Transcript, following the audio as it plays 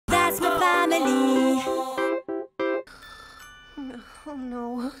family. Oh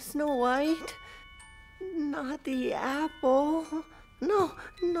no, Snow White. Not the apple. No,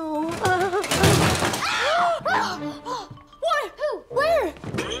 no. What? Who? Where?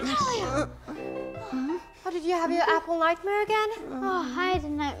 Oh, did you have your apple nightmare again? Oh, I had a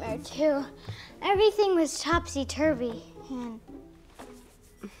nightmare too. Everything was topsy-turvy and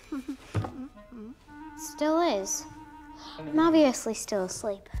still is. I'm obviously still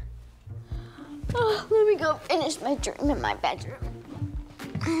asleep. Oh, let me go finish my dream in my bedroom.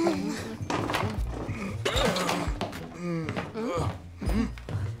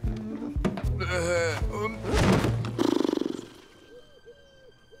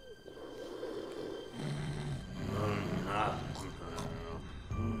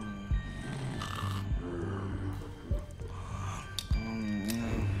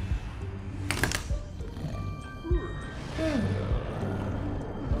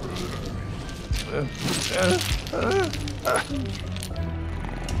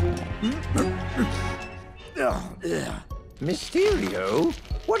 Mysterio?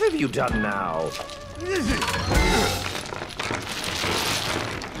 What have you done now?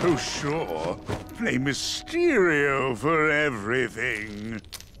 Oh, sure. Play Mysterio for everything.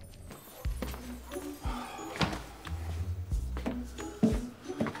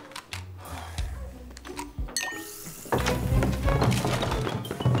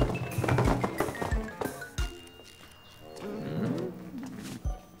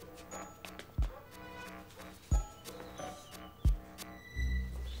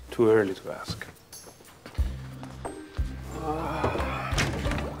 Too early to ask.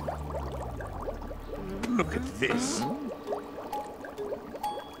 Look at this.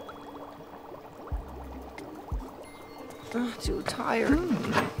 Too tired.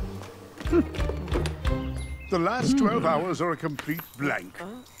 The last 12 hours are a complete blank.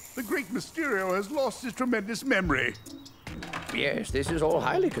 The great Mysterio has lost his tremendous memory. Yes, this is all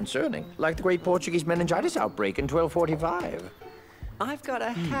highly concerning, like the great Portuguese meningitis outbreak in 1245. I've got a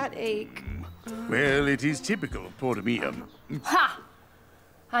headache. Well, it is typical of Portamium. Ha!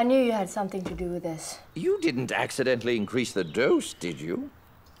 I knew you had something to do with this. You didn't accidentally increase the dose, did you?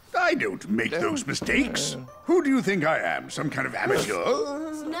 I don't make those mistakes. Who do you think I am? Some kind of amateur?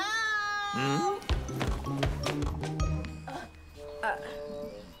 No!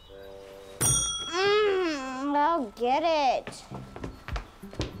 I'll get it.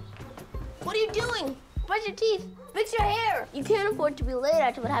 What are you doing? Brush your teeth. Fix your hair. You can't afford to be late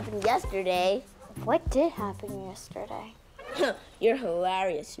after what happened yesterday. What did happen yesterday? You're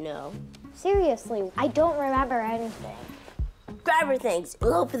hilarious, no? Seriously, I don't remember anything. Grab her things.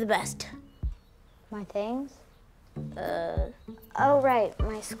 We'll hope for the best. My things? Oh, right,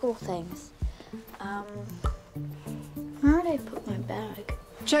 my school things. Where did I put my bag?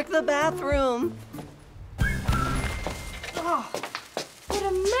 Check the bathroom. Oh, what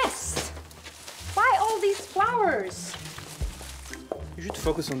a mess! Why all these flowers? You should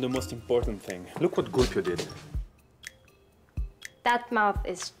focus on the most important thing. Look what group you did. That mouth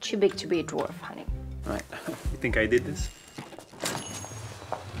is too big to be a dwarf, honey. Right. You think I did this?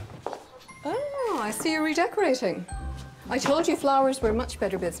 Oh, I see you're redecorating. I told you flowers were much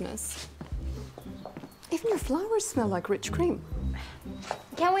better business. Even your flowers smell like rich cream.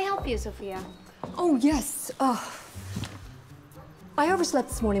 Can we help you, Sophia? Oh, yes. I overslept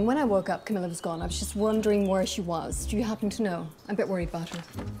this morning. When I woke up, Camilla was gone. I was just wondering where she was. Do you happen to know? I'm a bit worried about her.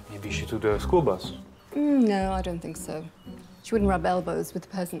 Maybe she took the school bus. No, I don't think so. She wouldn't rub elbows with the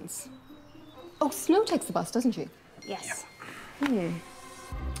peasants. Oh, Snow takes the bus, doesn't she? Yes. You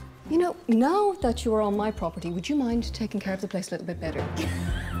know, now that you are on my property, would you mind taking care of the place a little bit better?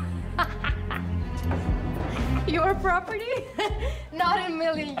 Your property? Not in a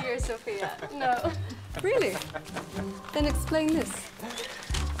million years, Sophia. No. Really? Then explain this.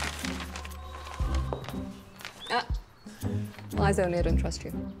 Lies only, I don't trust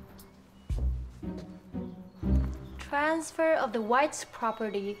you. Transfer of the White's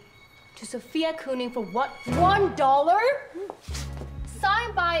property to Sophia Kooning for what? $1?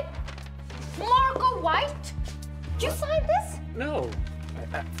 Signed by Marco White? You signed this? No.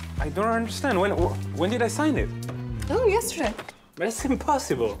 I don't understand. When did I sign it? Oh, yesterday. That's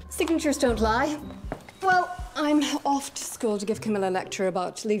impossible. Signatures don't lie. Well, I'm off to school to give Camilla a lecture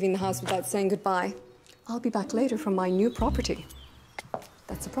about leaving the house without saying goodbye. I'll be back later from my new property.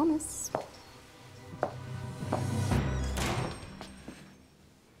 That's a promise.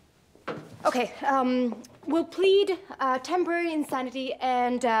 Okay, we'll plead temporary insanity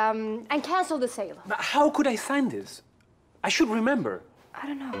and cancel the sale. But how could I sign this? I should remember. I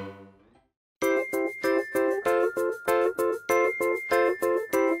don't know.